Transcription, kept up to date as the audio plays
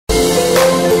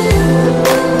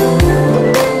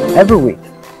Every week,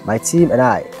 my team and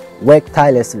I work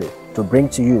tirelessly to bring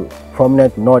to you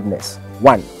prominent Northerners,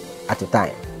 one at a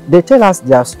time. They tell us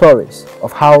their stories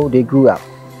of how they grew up,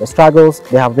 the struggles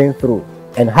they have been through,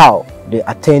 and how they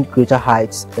attained greater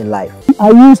heights in life.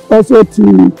 I used also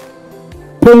to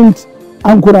paint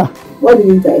Ankura. What do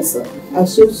you guys say? I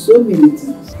showed so many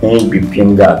things.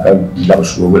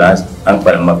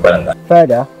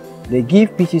 Further, they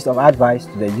give pieces of advice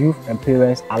to the youth and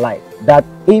parents alike that,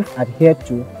 if adhered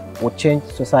to, will change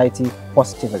society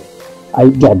positively. I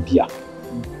job here.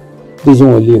 This is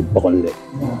only a bonnet.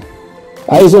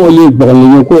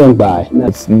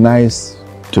 It's nice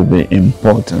to be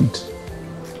important,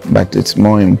 but it's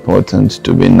more important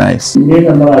to be nice. Now,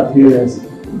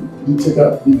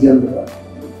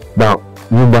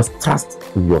 you must trust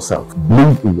in yourself,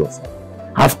 believe in yourself,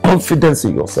 have confidence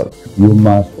in yourself. You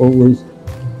must always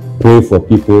pray for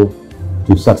people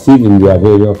to succeed in their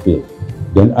various fields.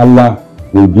 Then Allah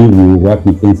will give you what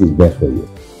He thinks is best for you.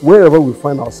 Wherever we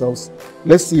find ourselves,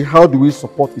 let's see how do we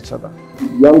support each other.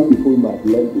 Young people must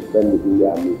learn to spend within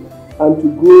their means, and to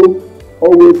grow,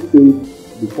 always save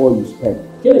before you spend.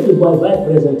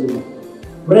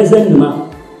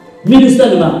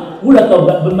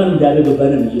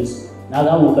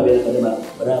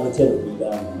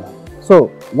 So,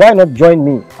 why not join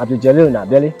me, Abdul Jalil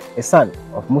Nabeli, a son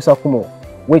of Musa Kumo,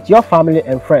 with your family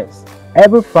and friends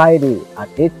every Friday at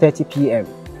 8:30 p.m.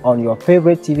 on your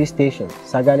favorite TV station,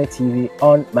 Sagani TV,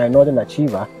 on My Northern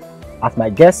Achiever, as my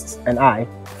guests and I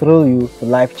thrill you to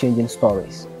life-changing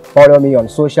stories. Follow me on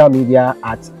social media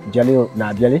at Jalil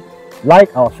Nabeli,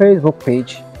 like our Facebook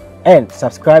page, and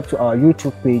subscribe to our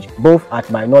YouTube page, both at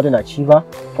My Northern Achiever,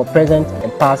 for present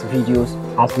and past videos,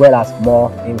 as well as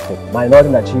more info. My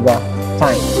Northern Achiever,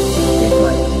 time.